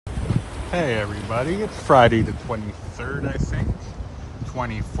Hey everybody, it's Friday the 23rd, I think.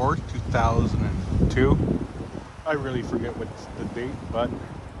 24th, 2002. I really forget what's the date, but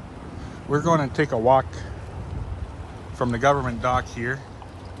we're going to take a walk from the government dock here,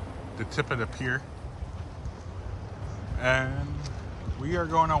 the tip of the pier, and we are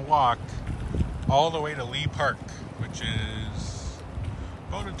going to walk all the way to Lee Park, which is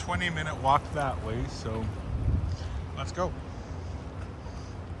about a 20-minute walk that way, so let's go.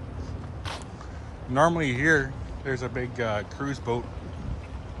 Normally here, there's a big cruise boat.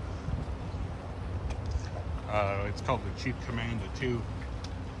 It's called the Chief Commanda 2,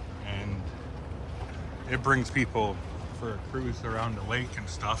 and it brings people for a cruise around the lake and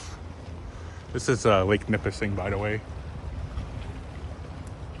stuff. This is Lake Nipissing, by the way.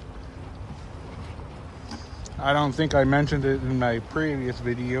 I don't think I mentioned it in my previous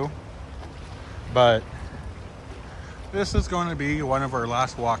video, but this is going to be one of our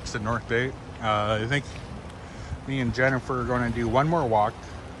last walks in North Bay. I think me and Jennifer are going to do one more walk.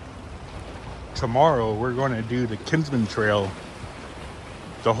 Tomorrow we're going to do the Kinsman Trail,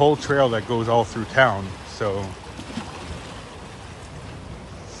 the whole trail that goes all through town. So,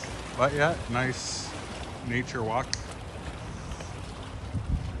 but yeah, nice nature walk.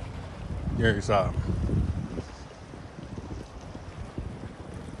 Here's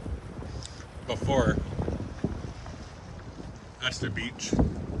before, that's the beach.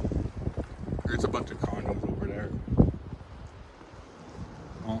 There's a bunch of condos over there.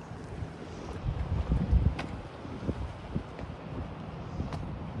 Oh.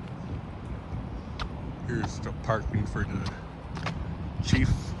 Here's the parking for the chief,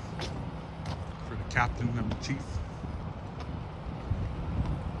 for the captain of the chief.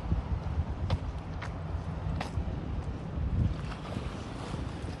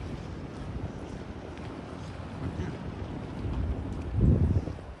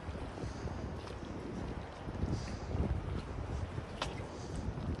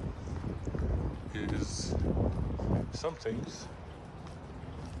 Is some things.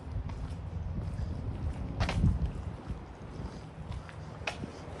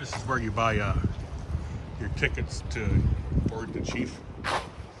 This is where you buy your tickets to board the chief.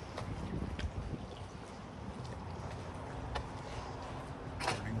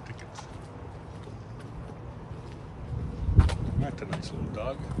 Boarding tickets. That's a nice little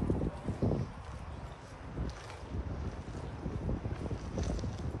dog.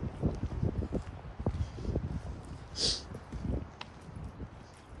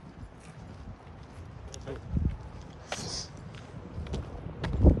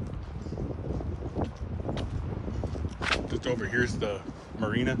 Just over here's the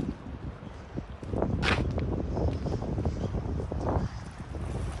marina.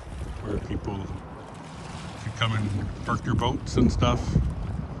 Where people can come and park their boats and stuff.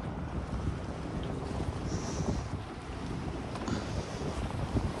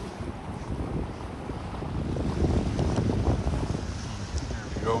 There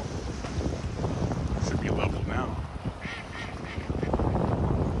we go. Should be level now.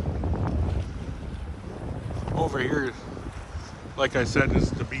 Over here, like I said,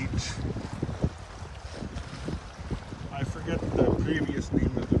 is the beach. I forget the previous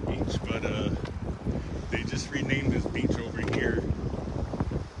name of the beach, but they just renamed this beach over here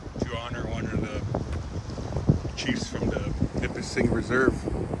to honor one of the chiefs from the Nipissing Reserve.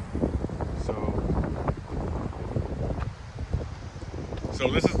 So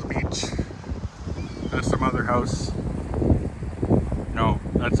this is the beach. That's some other house. No,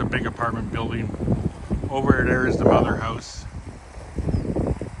 that's a big apartment building. Over there is the mother house.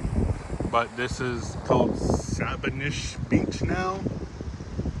 But this is called Sabinish Beach now,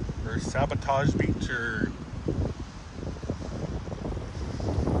 or Sabotage Beach, or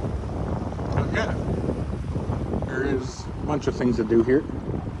but yeah, there is a bunch of things to do here.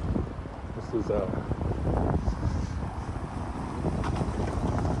 This is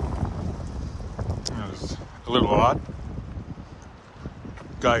it's a little odd.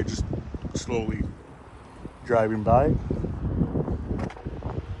 Guy just slowly driving by,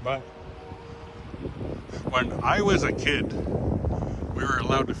 but when I was a kid, we were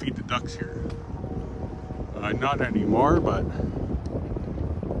allowed to feed the ducks here. Not anymore, but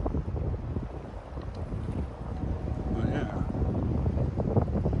yeah.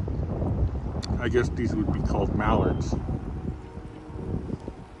 I guess these would be called mallards.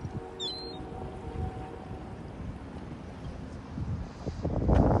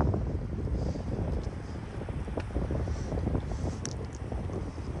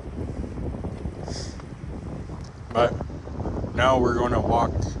 But now we're going to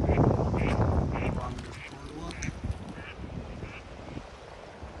walk along this boardwalk.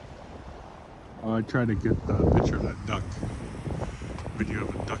 I tried to get the picture of that duck, video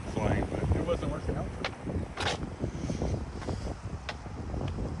of a duck flying, but it wasn't working out for me.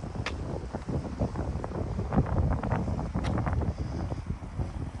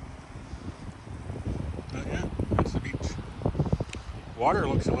 But yeah, that's the beach. Water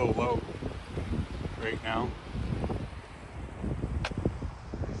looks a little low right now.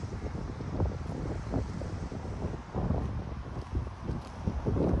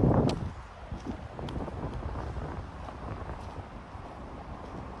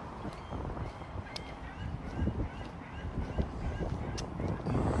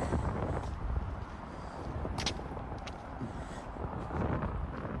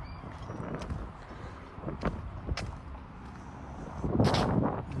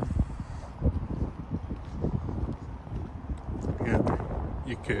 And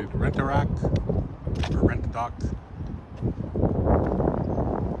you could rent a rack or rent a dock.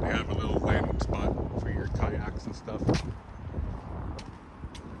 They have a little landing spot for your kayaks and stuff.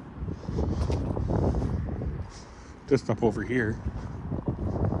 Just up over here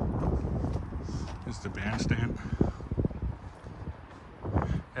is the bandstand.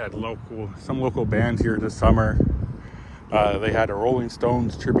 Had some local bands here this summer. They had a Rolling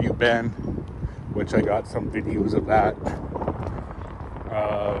Stones tribute band, which I got some videos of that.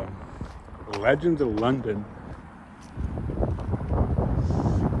 Legends of London.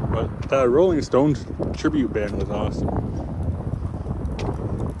 But the Rolling Stones tribute band was awesome.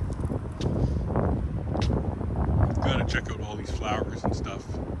 Gotta check out all these flowers and stuff.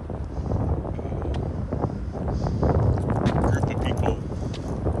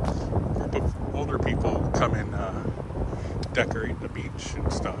 Group of older people come and decorate the beach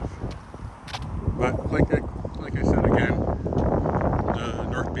and stuff. But like I said again, the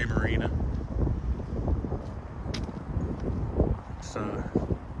North Bay Marina. It's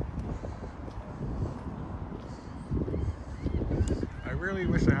I really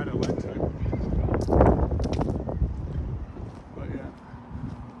wish I had a leg time. But yeah,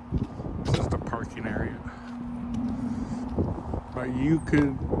 this is the parking area. But you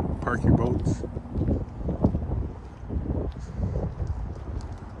could park your boats.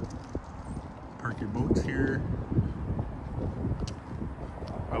 Park your boats here.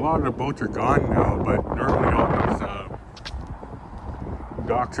 A lot of the boats are gone now, but normally all these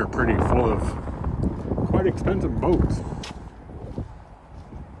docks are pretty full of quite expensive boats.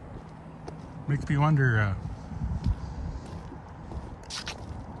 Makes me wonder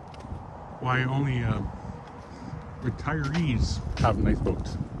why only retirees have nice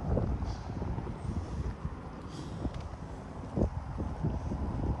boats.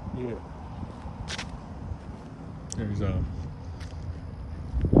 Yeah. There's a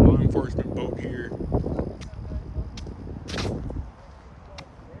law enforcement boat here.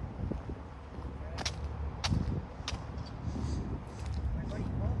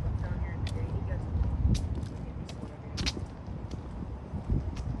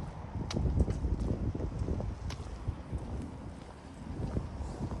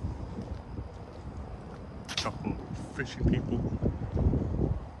 Couple fishing people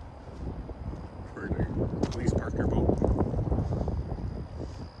for the police park their boat.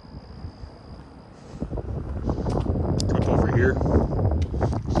 Up over here,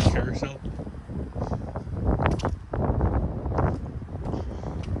 carousel.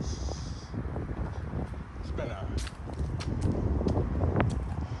 It's been a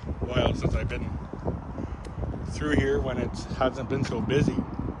while since I've been through here when it hasn't been so busy.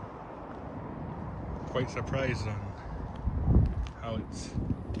 Quite surprised on how it's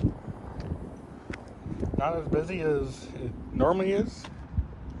not as busy as it normally is,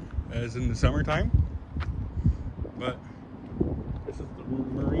 as in the summertime. But this is the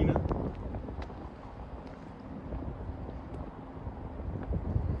marina.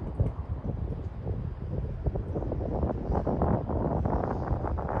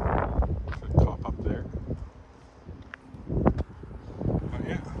 There's a cop up there. But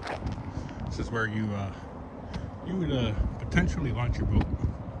yeah, this is where you would potentially launch your boat.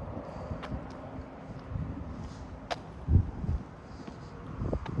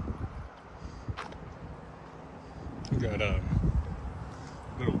 You got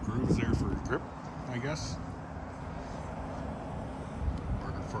little grooves there for grip, I guess,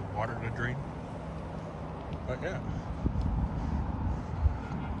 or for water to drain. But yeah.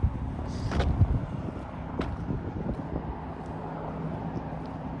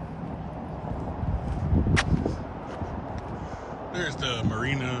 There's the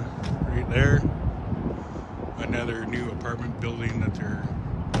marina right there. Another new apartment building that they're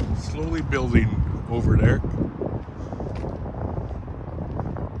slowly building over there.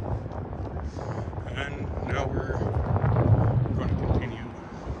 now we're going to continue.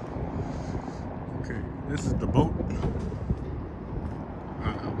 Okay, this is the boat.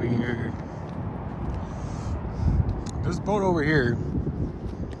 This boat over here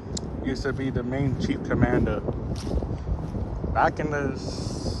used to be the main chief commander back in the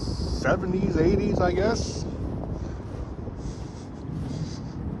 70s, 80s, I guess.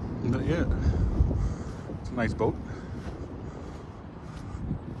 But yeah, it's a nice boat.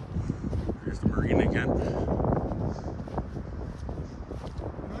 Here's the marine again.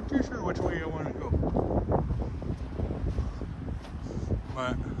 Not too sure which way I want to go,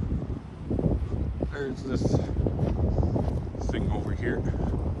 but there's this thing over here,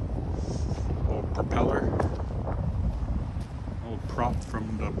 old propeller, old prop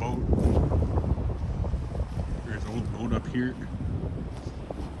from the boat. There's an old boat up here.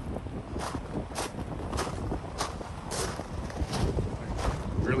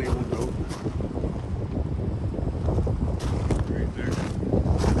 Really old boat. Right there.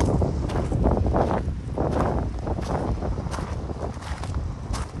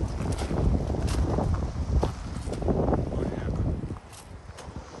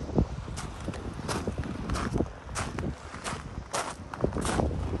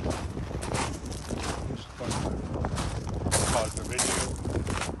 Pause the video.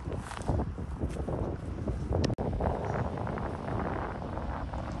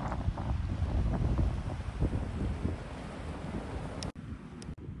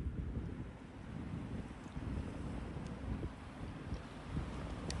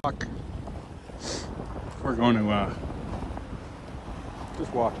 We're going to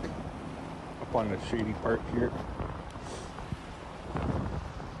just walk up on the shady part here.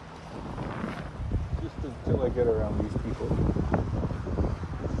 Just until I get around these people.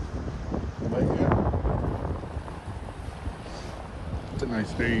 But yeah, it's a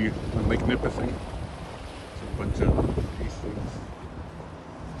nice day on Lake Nipissing. There's a bunch of these things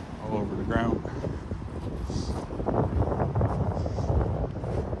all over the ground.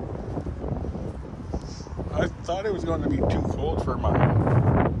 I thought it was going to be too cold for my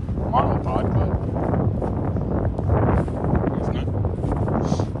monopod, but it's not.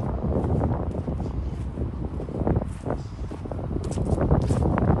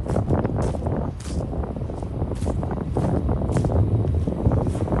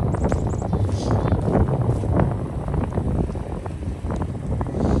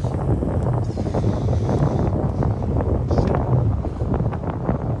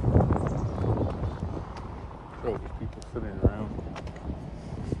 So there's people sitting around.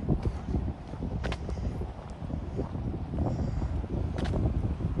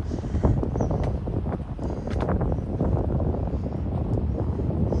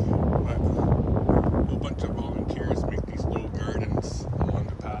 But a whole bunch of volunteers make these little gardens along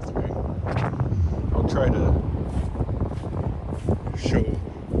the pathway. I'll try to show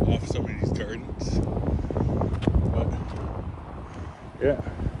off some of these gardens. But yeah.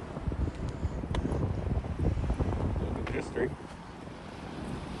 History.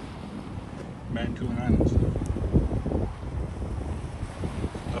 Manitoulin Islands.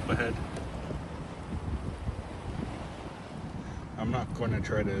 Up ahead. I'm not going to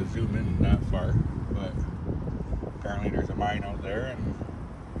try to zoom in that far, but apparently there's a mine out there, and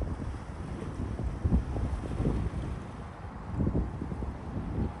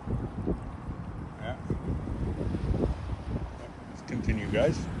yeah. Let's continue,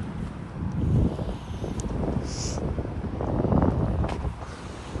 guys.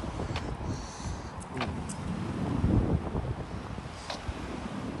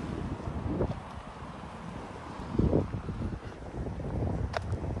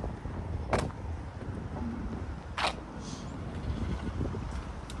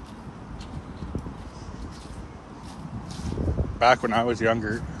 Back when I was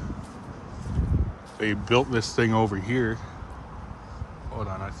younger, they built this thing over here. Hold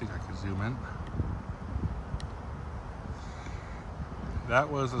on, I think I can zoom in. That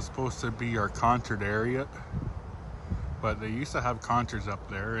was supposed to be our concert area, but they used to have concerts up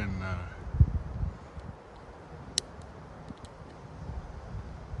there, and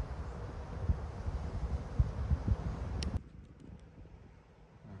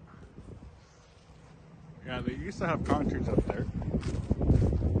yeah, they used to have concerts up there,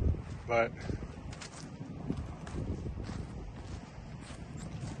 but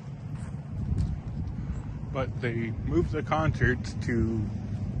they moved the concerts to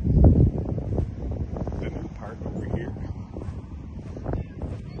the new part over here.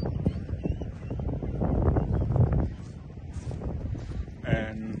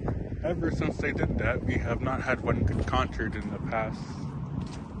 And ever since they did that, we have not had one good concert in the past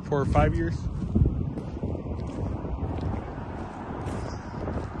 4 or 5 years.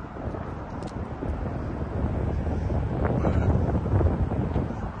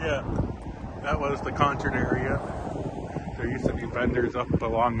 the concert area. There used to be vendors up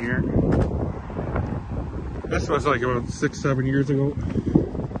along here. This was like about 6-7 years ago.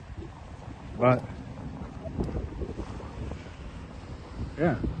 But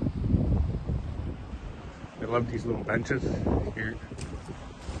yeah, I love these little benches here.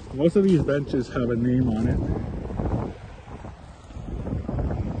 Most of these benches have a name on it.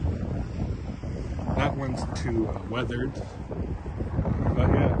 That one's too weathered. But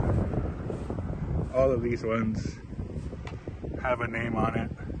yeah, all of these ones have a name on it.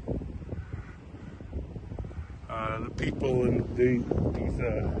 The people in these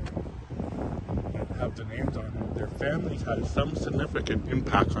that have the names on it, their families had some significant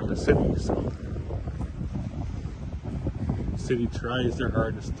impact on the city. So the city tries their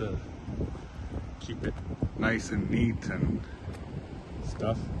hardest to keep it nice and neat and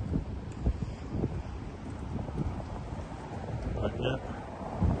stuff. But yeah.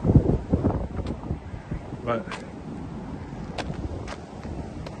 But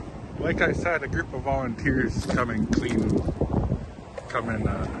like I said, a group of volunteers come and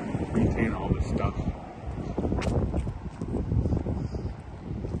maintain all this stuff.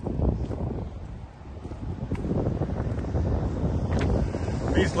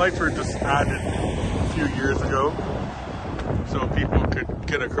 These lights were just added a few years ago so people could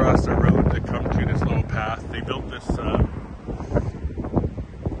get across the road to come to this little path. They built this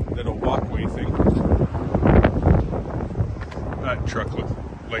little walkway thing. That truck looked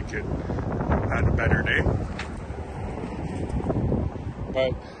like it had a better day.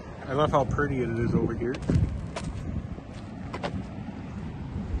 But I love how pretty it is over here.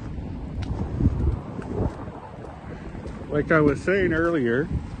 Like I was saying earlier,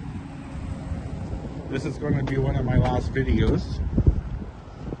 this is going to be one of my last videos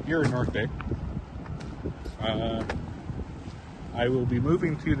here in North Bay. I will be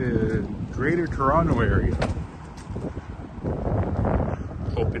moving to the Greater Toronto area.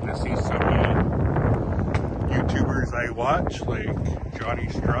 Hoping to see some YouTubers I watch, like Johnny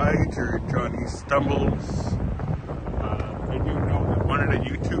Strides or Johnny Stumbles. I do know that one of the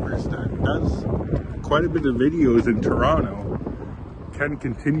YouTubers that does quite a bit of videos in Toronto, Ken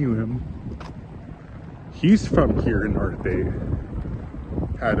Continuum, he's from here in North Bay.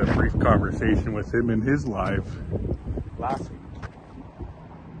 Had a brief conversation with him in his live last week,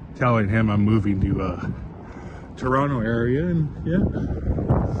 telling him I'm moving to Toronto area, and yeah,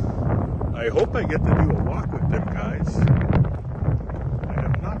 I hope I get to do a walk with them guys. I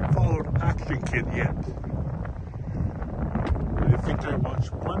have not followed Action Kid yet. I think I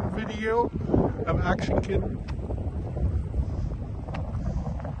watched one video of Action Kid,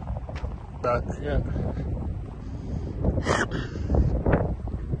 but yeah.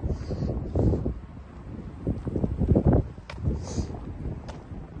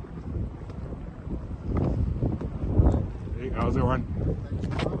 Hey, how's everyone?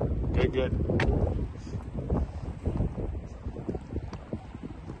 Good, good.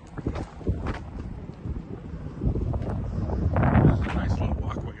 There's a nice little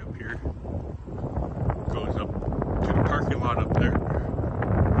walkway up here. Goes up to the parking lot up there.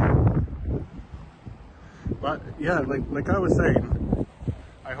 But yeah, like I was saying,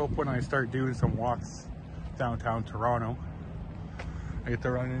 I hope when I start doing some walks downtown Toronto, I get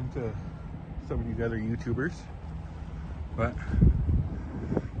to run into some of these other YouTubers. But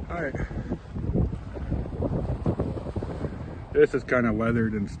alright, this is kind of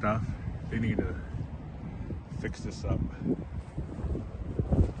weathered and stuff. They need to fix this up.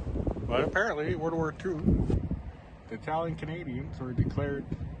 But apparently World War II, the Italian Canadians were declared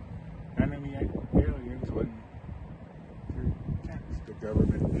enemy aliens when their tanks the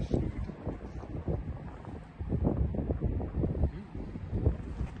government issued.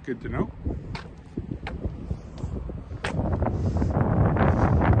 Good to know.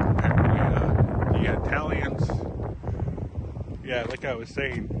 The Italians, yeah, like I was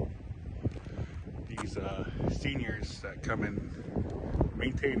saying, these seniors that come and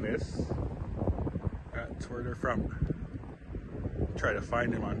maintain this, that's where they're from. Try to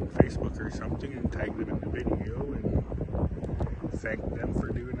find them on Facebook or something and tag them in the video and thank them for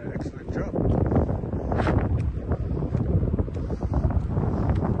doing an excellent job.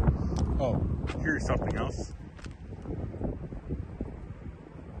 Oh, here's something else.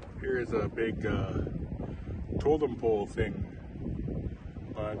 Here is a big totem pole thing,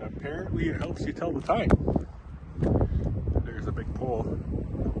 but apparently it helps you tell the time. There's a big pole.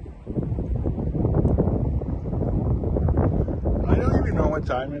 I don't even know what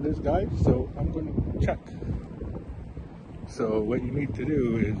time it is, guys, so I'm going to check. So what you need to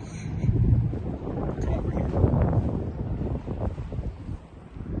do is come over here.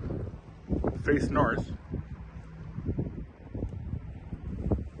 face north.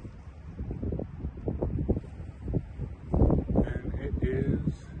 And it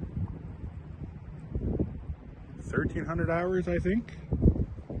is 1,300 hours, I think.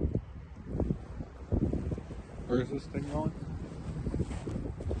 Where is this thing going?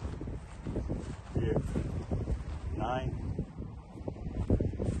 Yeah. 9,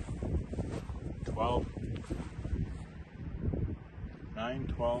 12, 9,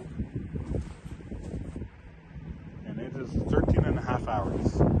 12, and it is 13 and a half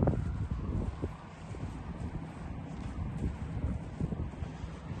hours.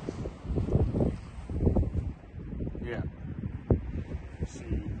 Yeah.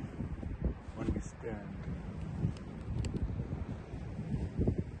 See, when we stand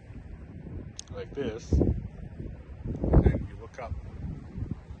like this, and then you look up.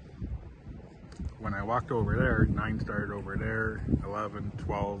 When I walked over there, 9 started over there, 11,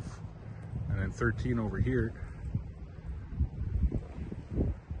 12, and then 13 over here.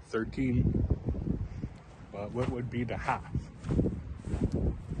 13, but what would be the half?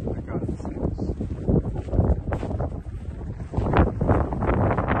 I got it, 12,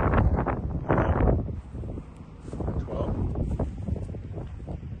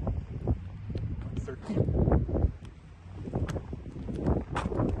 13.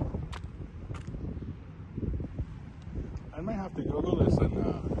 I might have to Google this and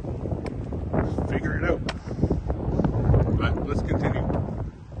figure it out. But let's continue.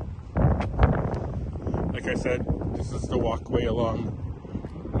 Like I said, this is the walkway along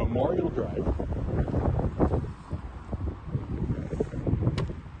Memorial Drive.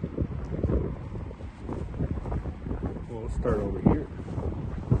 We'll start over here.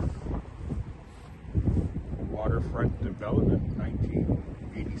 Waterfront Development,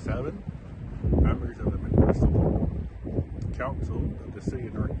 1987. Members of the Municipal Council of the City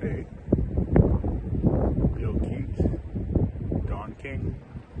of North Bay. Bill Keats, Don King.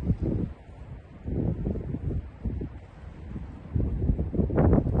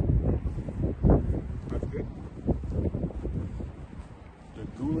 That's good. The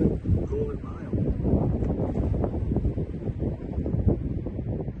Golden Mile.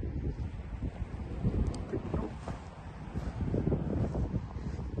 Good note.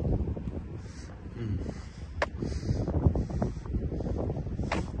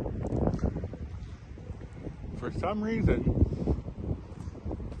 For some reason,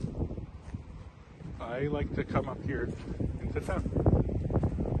 I like to come up here and sit down.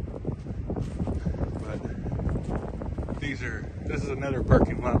 But this is another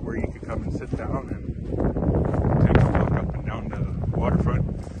parking lot where you can come and sit down and take a walk up and down the waterfront.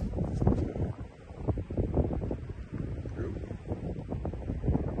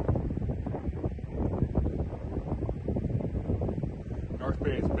 North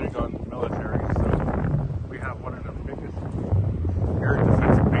Bay is big on the military, so we have one of the biggest air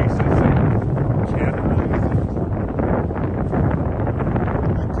defense bases in Canada.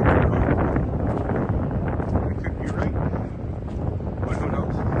 I could be right, but who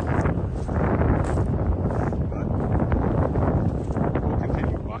knows? But we'll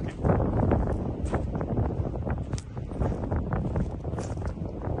continue walking.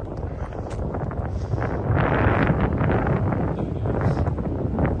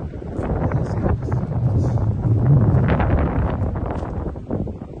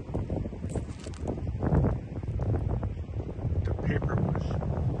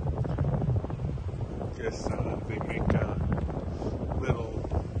 They make little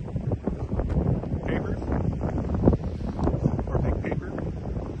papers, or big paper,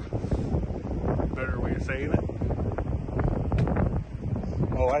 better way of saying it.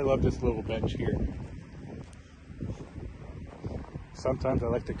 Oh, I love this little bench here. Sometimes I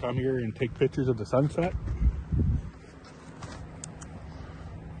like to come here and take pictures of the sunset.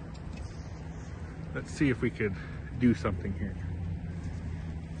 Let's see if we could do something here.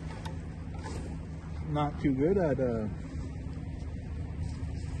 Not too good at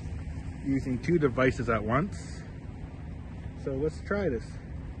using 2 devices at once, so let's try this.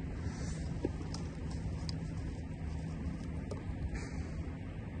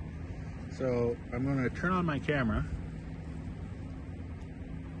 So I'm going to turn on my camera.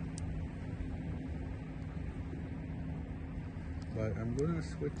 But I'm going to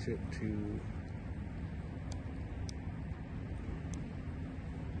switch it to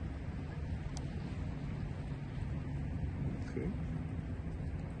okay.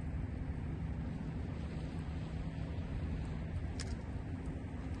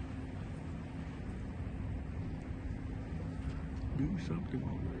 Do something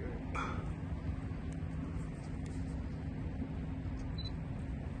over there.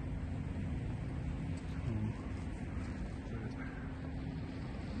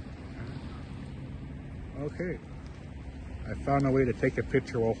 Okay, I found a way to take a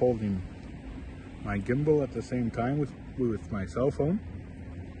picture while holding my gimbal at the same time with my cell phone.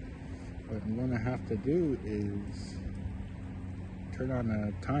 What I'm going to have to do is turn on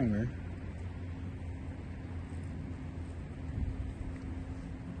a timer.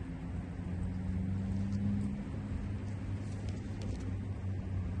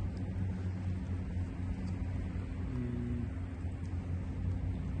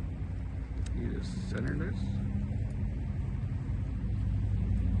 You just center this.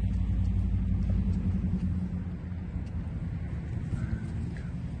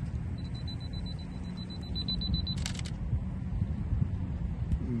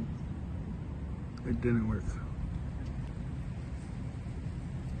 It didn't work.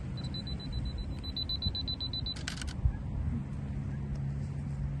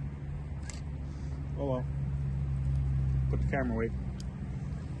 Oh well. Put the camera away.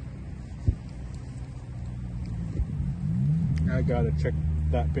 I gotta check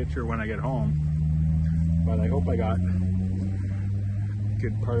that picture when I get home. But I hope I got a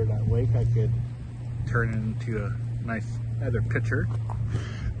good part of that lake. I could turn it into a nice other picture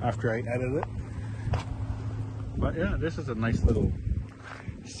after I edit it. But yeah, this is a nice little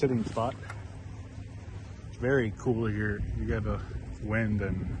sitting spot. It's very cool here. You get a wind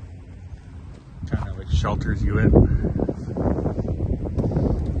and kind of like shelters you in.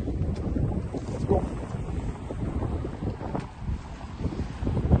 Let's go.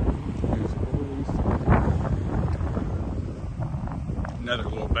 Another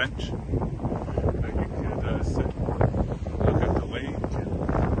little bench that you could sit, look at the lake,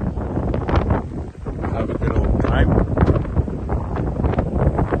 and have a good old time.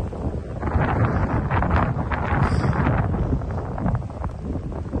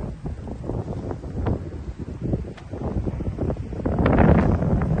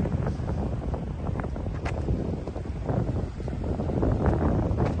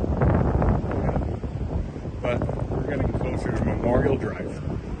 But we're getting closer to Memorial Drive.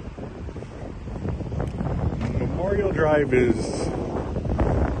 Memorial Drive is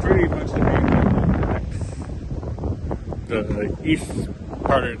pretty much the main one that connects the east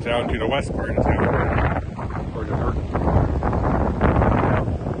part of town to the west part of town, or the north.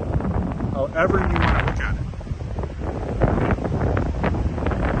 However you want to look at it.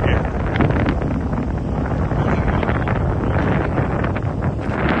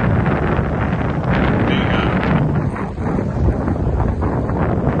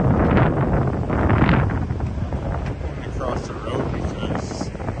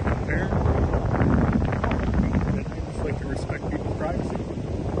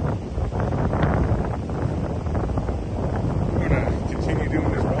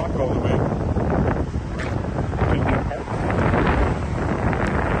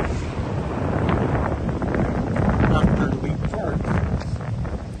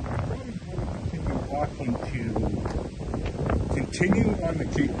 Continue on the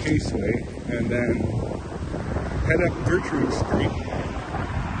Caseway and then head up Gertrude Street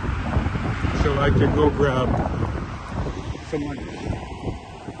so I could go grab some lunch.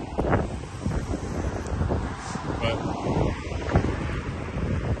 But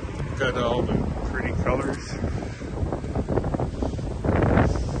got all the pretty colors.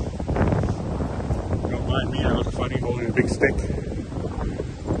 Don't mind me, I look funny holding a big stick.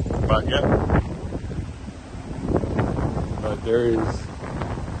 But yeah. But there is,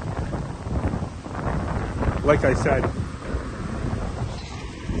 like I said,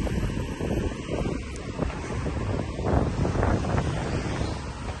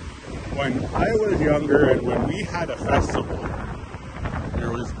 when I was younger and when we had a festival,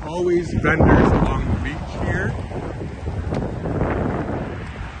 there was always vendors along the beach here.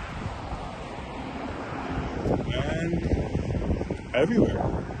 And everywhere.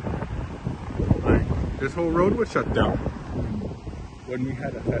 Like, this whole road was shut down when we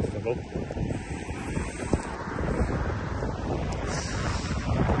had a festival.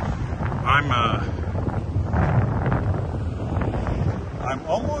 I'm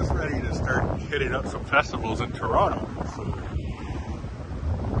almost ready to start hitting up some festivals in Toronto. So.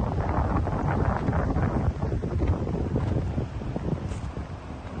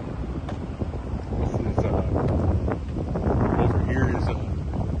 This is over here is a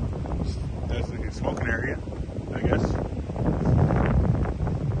designated smoking area, I guess.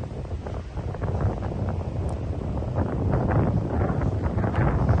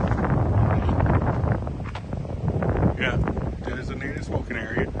 Yeah, designated smoking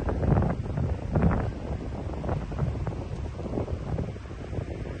area.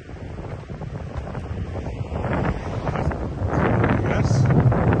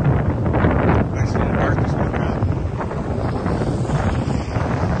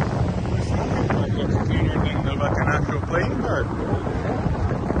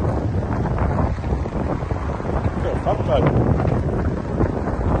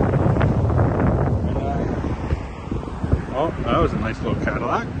 Oh, that was a nice little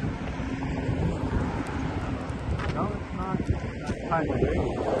Cadillac. No, it's not that time of day.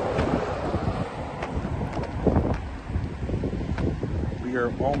 We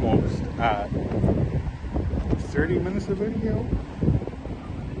are almost at 30 minutes of video.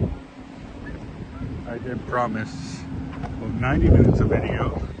 I did promise 90 minutes of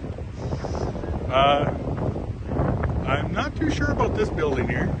video. I'm not too sure about this building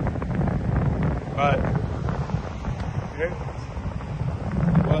here, but it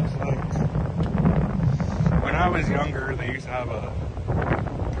was like when I was younger, they used to have a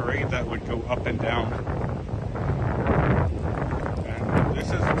parade that would go up and down, and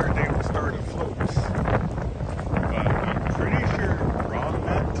this is where they would start afloats. But I'm pretty sure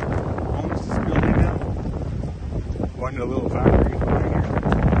Ronnet owns this building now. One of the little factories behind here.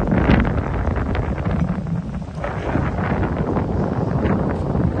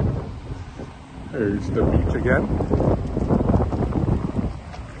 There's the beach again.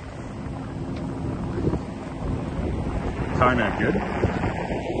 Kinda good.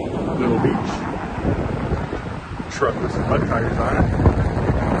 Little beach. Truck with some mud tires on it.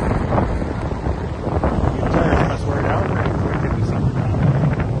 The tires must wear down pretty quick in the summertime.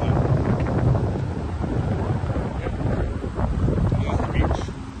 There's the beach.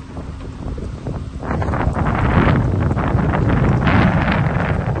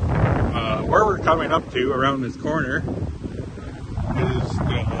 Where we're coming up to around this corner is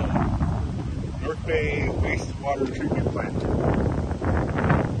the North Bay wastewater treatment plant.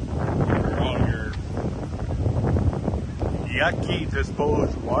 Where all your yucky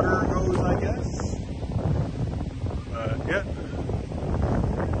disposed water goes, I guess. Yeah.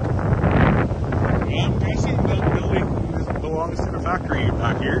 I'm guessing that building belongs to the factory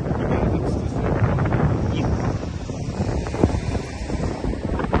back here. It's just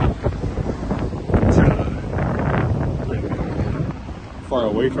far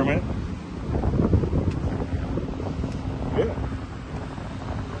away from it. Yeah.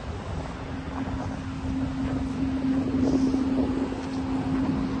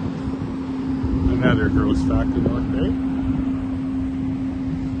 Another gross fact in North Bay.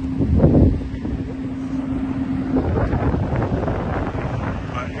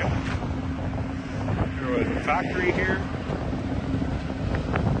 But yeah, there was a factory here.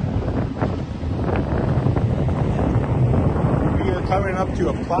 Coming up to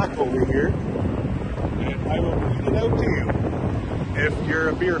a plaque over here, and I will read it out to you if you're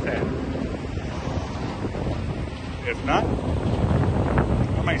a beer fan. If not,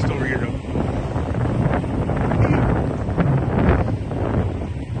 I might still read it out.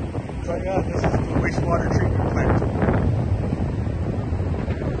 So yeah, this is the wastewater treatment plant.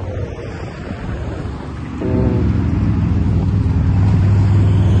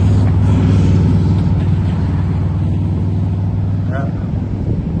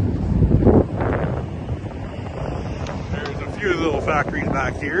 Little factories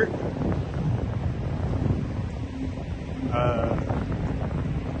back here. I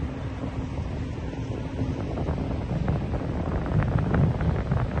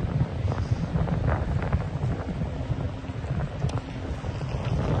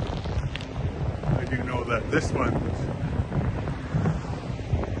do know that this one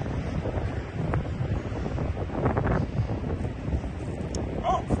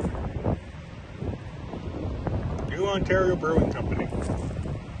Ontario Brewing Company.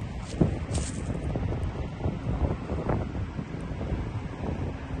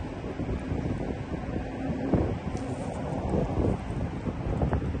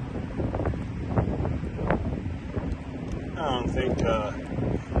 I don't think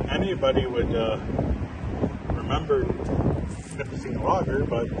anybody would remember Nipissing Lager,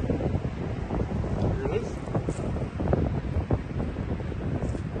 but here it is.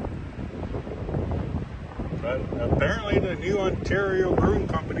 But apparently the new Ontario Brewing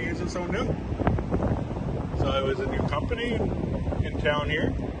Company isn't so new. So it was a new company in town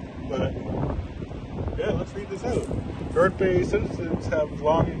here. But yeah, let's read this out. North Bay citizens have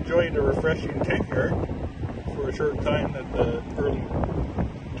long enjoyed a refreshing tenure. For a short time at the early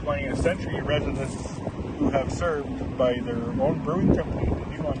 20th century, residents who have served by their own brewing company, the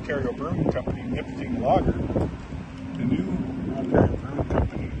new Ontario Brewing Company, Nipissing Lager, the new Ontario Brewing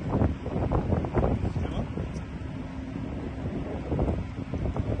Company.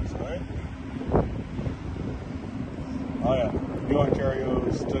 Oh yeah, New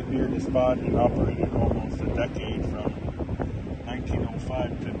Ontario stood near the spot and operated almost a decade from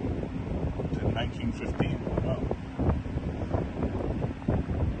 1905 to 1915. Wow.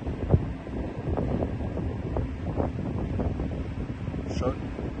 Short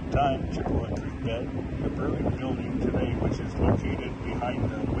time, Chippewa Creek bed, the Burling building today, which is located behind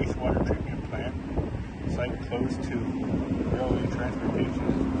the wastewater treatment plant, site close to railway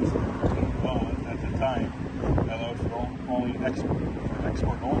transportation, laws at the time allowed for only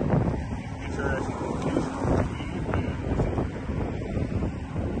export only. Interesting location to be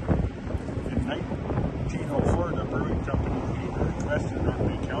in 1904, the brewing company made a request to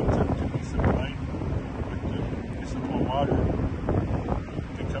North Council to be supplied with the municipal water.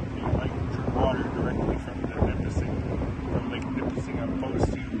 The company might drink water directly from Lake Nipissing,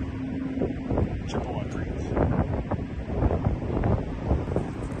 opposed to Chippewa Creek.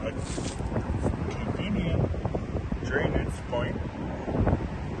 A convenient drainage point.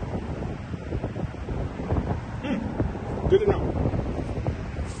 Good to know.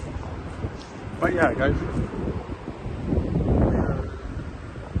 But yeah, guys,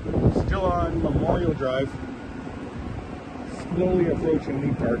 we're still on Memorial Drive, slowly approaching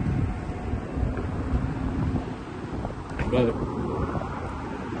Lee Park. But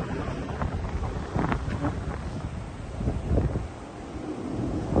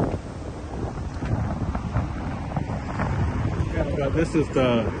yeah, this is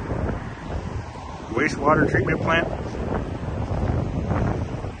the wastewater treatment plant.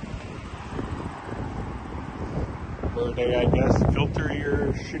 Where they, I guess, filter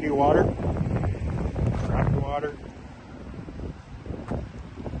your shitty water, crappy water.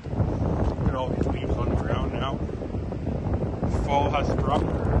 Look at all these leaves on the ground now. Fall has struck.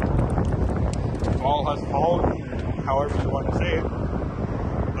 Fall has fallen, however you want to say it.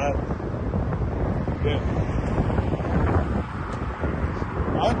 But, yeah.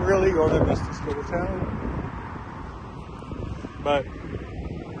 I'm really going to miss this little town. But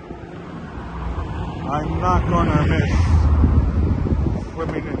I'm not going to miss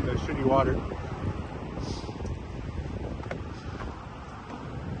swimming in the shitty water.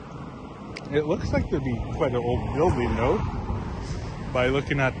 It looks like there'd be quite an old building though, by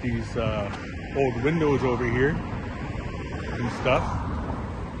looking at these old windows over here and stuff.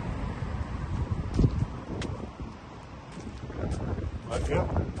 But yeah.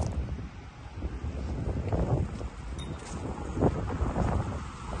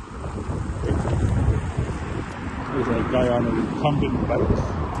 There's a guy on a recumbent bike.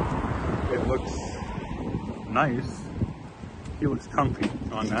 It looks nice. He looks comfy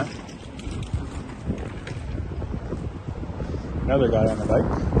on that. Another guy on the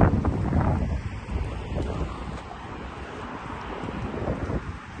bike.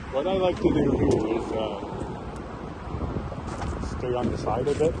 What I like to do here is stay on the side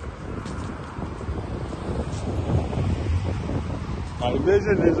a bit. My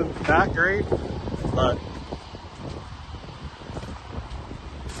vision isn't that great, but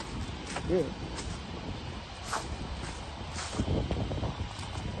yeah.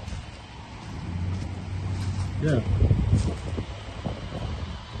 Yeah.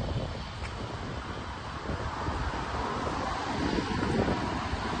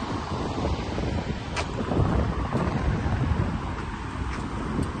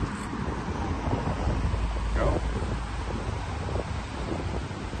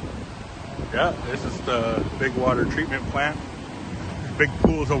 Yeah, this is the big water treatment plant. Big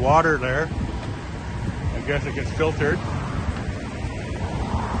pools of water there. I guess it gets filtered.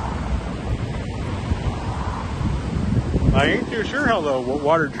 I ain't too sure how the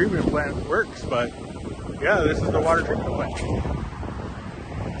water treatment plant works, but yeah, this is the water treatment plant.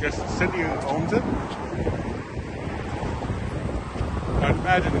 Guess the city owns it. I'd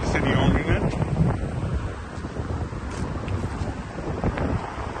imagine the city owning it.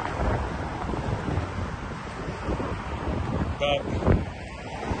 But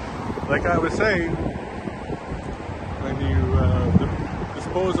like I was saying, when you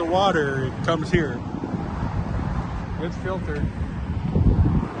dispose of water, it comes here. It's filtered,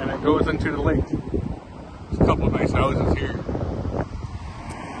 and it goes into the lake. There's a couple of nice houses here.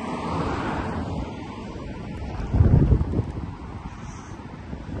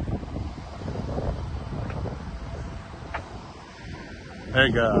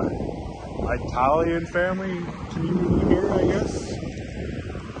 Like Italian family community here, I guess,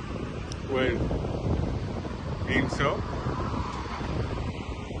 would mean so.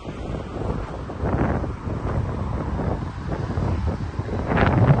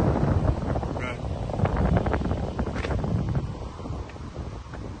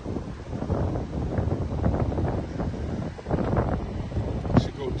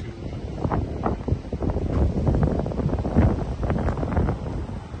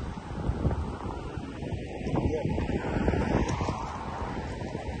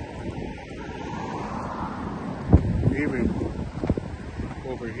 Even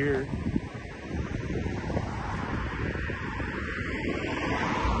over here.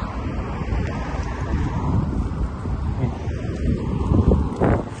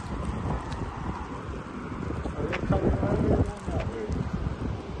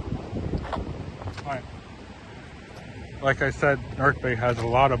 Like I said, North Bay has a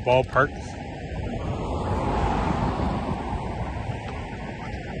lot of ballparks.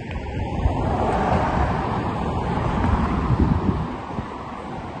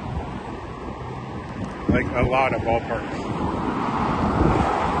 Like a lot of ballparks.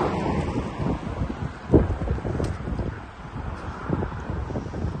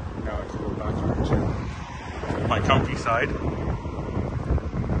 Now let's go back to my comfy side.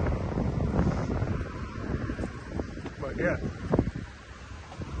 But yeah.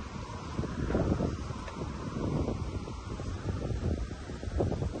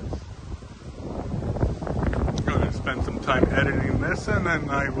 I'm gonna spend some time editing this and then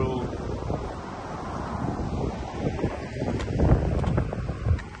I will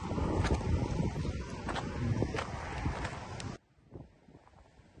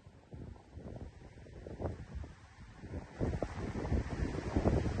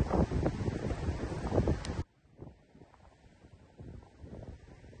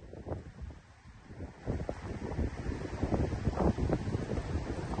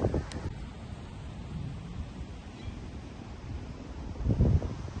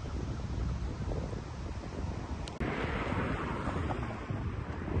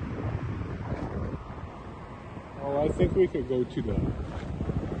I think we could go to the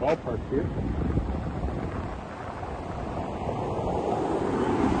ballpark here.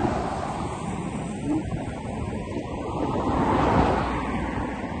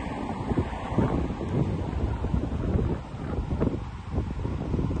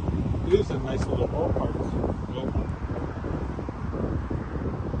 It is a nice little ballpark.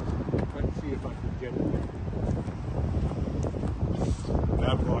 Let's see if I can get it there.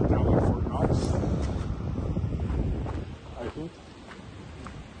 That blocked out like Fort Knox. I think.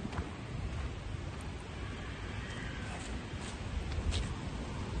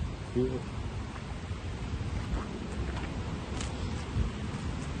 Here.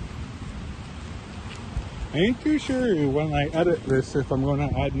 I ain't too sure when I edit this if I'm going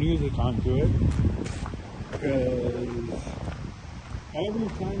to add music onto it, because every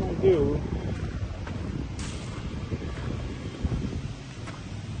time I do,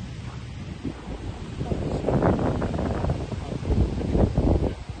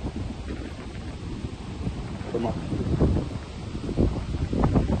 come on.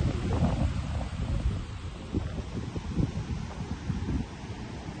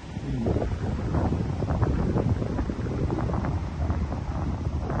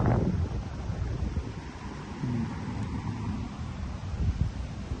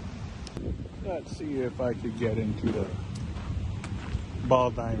 Let's see if I could get into the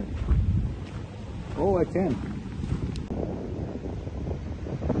ball diamond. Oh, I can.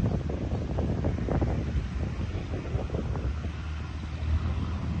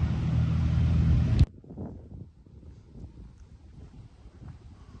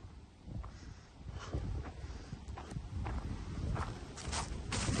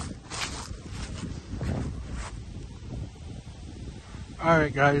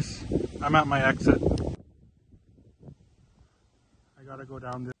 Alright guys, I'm at my exit. I gotta go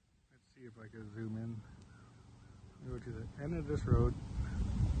down this. Let's see if I can zoom in. Go to the end of this road.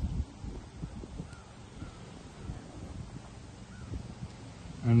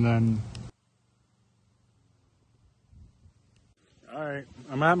 And then... Alright,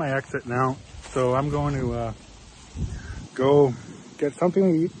 I'm at my exit now. So I'm going to go get something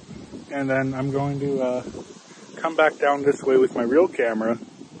to eat. And then I'm going to come back down this way with my real camera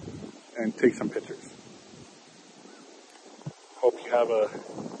and take some pictures. Hope you have a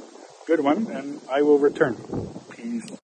good one, and I will return.